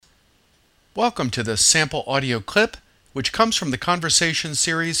Welcome to this sample audio clip, which comes from the Conversation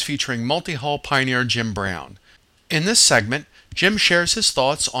series featuring multi-hull pioneer Jim Brown. In this segment, Jim shares his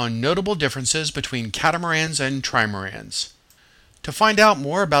thoughts on notable differences between catamarans and trimarans. To find out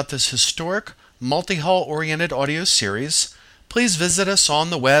more about this historic, multi-hull-oriented audio series, please visit us on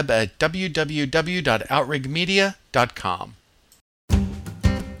the web at www.outrigmedia.com.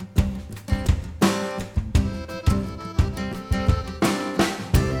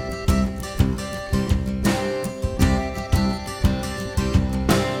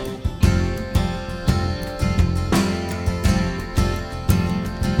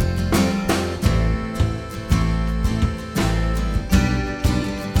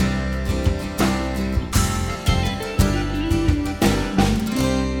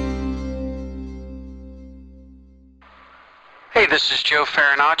 Hey, this is Joe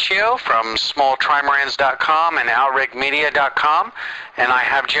Farinaccio from smalltrimarans.com and outrigmedia.com, and I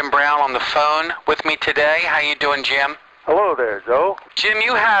have Jim Brown on the phone with me today. How you doing, Jim? Hello there, Joe. Jim,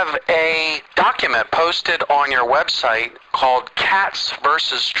 you have a document posted on your website called Cats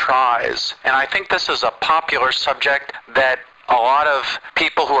versus Tries, and I think this is a popular subject that a lot of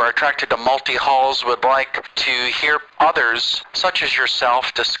people who are attracted to multi-hulls would like to hear others, such as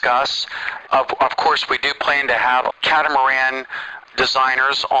yourself, discuss. Of course, we do plan to have catamaran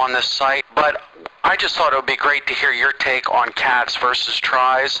designers on this site, but I just thought it would be great to hear your take on cats versus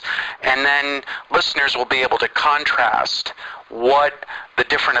tries, and then listeners will be able to contrast what the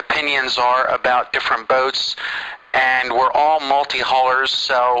different opinions are about different boats. And we're all multi-hullers,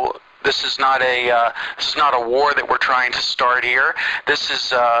 so this is not a war that we're trying to start here. This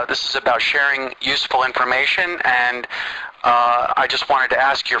is about sharing useful information, and I just wanted to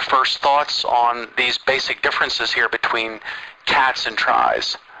ask your first thoughts on these basic differences here between cats and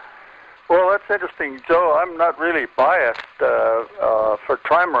tries. Well, that's interesting, Joe. I'm not really biased for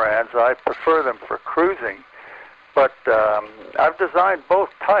trimarans. I prefer them for cruising. But I've designed both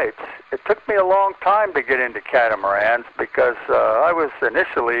types. It took me a long time to get into catamarans because I was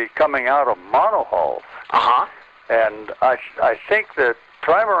initially coming out of monohulls. Uh-huh. And I think that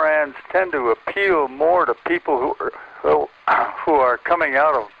trimarans tend to appeal more to people who are coming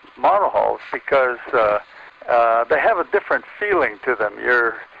out of monohulls because they have a different feeling to them.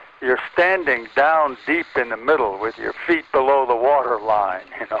 You're standing down deep in the middle with your feet below the water line,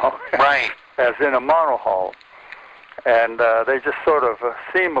 Right. as in a monohull. And they just sort of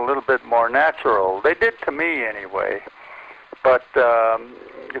seem a little bit more natural. They did to me anyway. But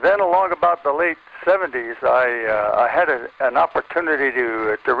then along about the late 70s, I had an opportunity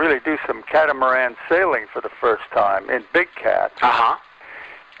to really do some catamaran sailing for the first time in big cats. Uh-huh.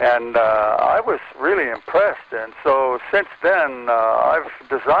 And I was really impressed. And so since then, I've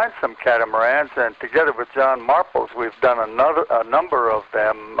designed some catamarans, and together with John Marples, we've done a number of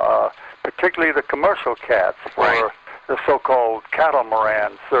them, particularly the commercial cats for Right. the so-called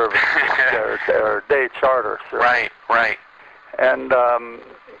catamaran service, or day charter service. Right. And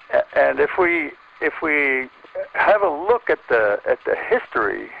if we have a look at the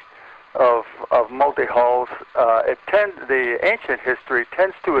history of multi-hulls, the ancient history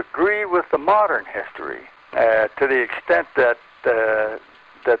tends to agree with the modern history to the extent that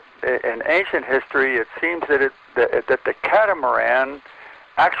in ancient history it seems that the catamaran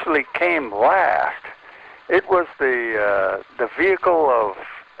actually came last. It was the vehicle of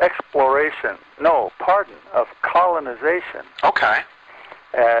exploration. Of colonization. Okay.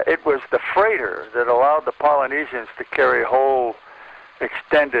 It was the freighter that allowed the Polynesians to carry whole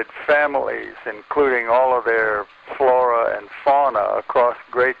extended families, including all of their flora and fauna, across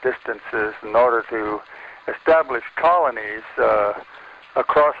great distances in order to establish colonies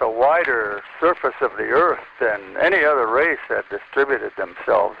across a wider surface of the earth than any other race had distributed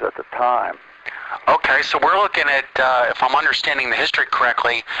themselves at the time. Okay, so we're looking at, if I'm understanding the history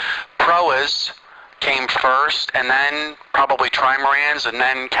correctly, proas came first, and then probably trimarans, and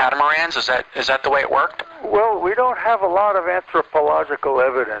then catamarans. Is that the way it worked? Well, we don't have a lot of anthropological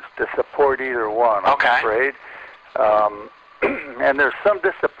evidence to support either one, I'm Okay. afraid. And there's some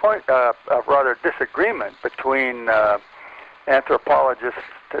disagreement between anthropologists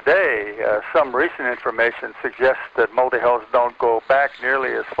today. Some recent information suggests that multi-hulls don't go back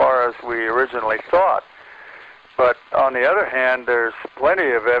nearly as far as we originally thought. But on the other hand, there's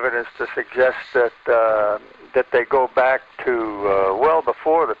plenty of evidence to suggest that they go back to well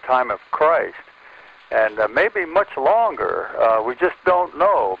before the time of Christ, and maybe much longer. We just don't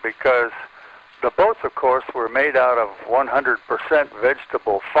know, because the boats, of course, were made out of 100%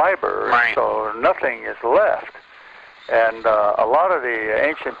 vegetable fiber, Right. so nothing is left. And a lot of the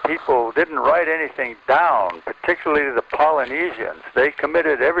ancient people didn't write anything down, particularly the Polynesians. They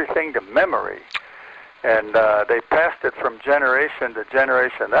committed everything to memory, and they passed it from generation to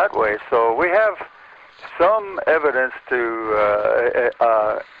generation that way. So we have some evidence that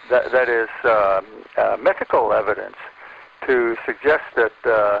is mythical evidence to suggest that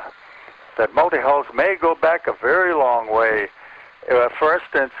multi-hulls may go back a very long way. For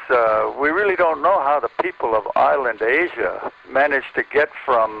instance, we really don't know how the people of island Asia managed to get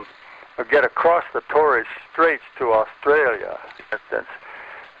across the Torres Straits to Australia. For instance,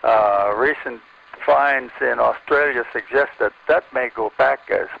 recent finds in Australia suggest that may go back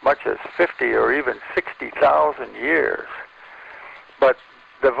as much as 50 or even 60,000 years. But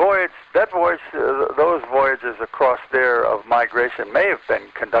those voyages across there of migration may have been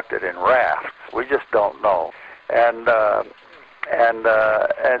conducted in rafts. We just don't know. And the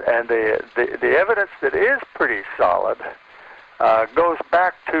evidence that is pretty solid goes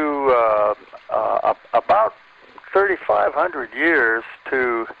back to about 3,500 years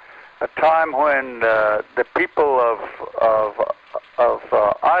to a time when the people of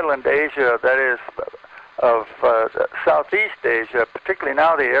island Asia, that is, of Southeast Asia, particularly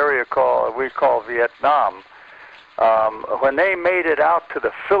now the area we call Vietnam, when they made it out to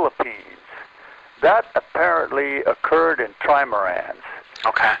the Philippines, that apparently occurred in trimarans.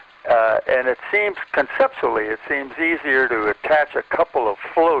 Okay. And conceptually, it seems easier to attach a couple of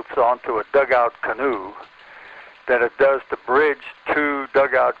floats onto a dugout canoe than it does to bridge two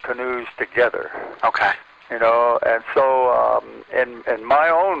dugout canoes together. Okay. And so in my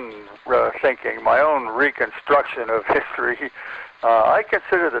own thinking, my own reconstruction of history, I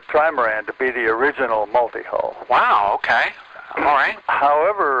consider the trimaran to be the original multi-hull. Wow, okay. All right.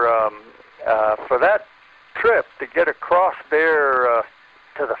 However, for that trip to get across there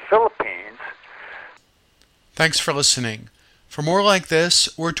to the Philippines... Thanks for listening. For more like this,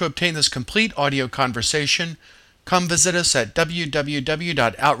 or to obtain this complete audio conversation, come visit us at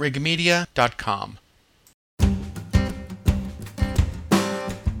www.outrigmedia.com.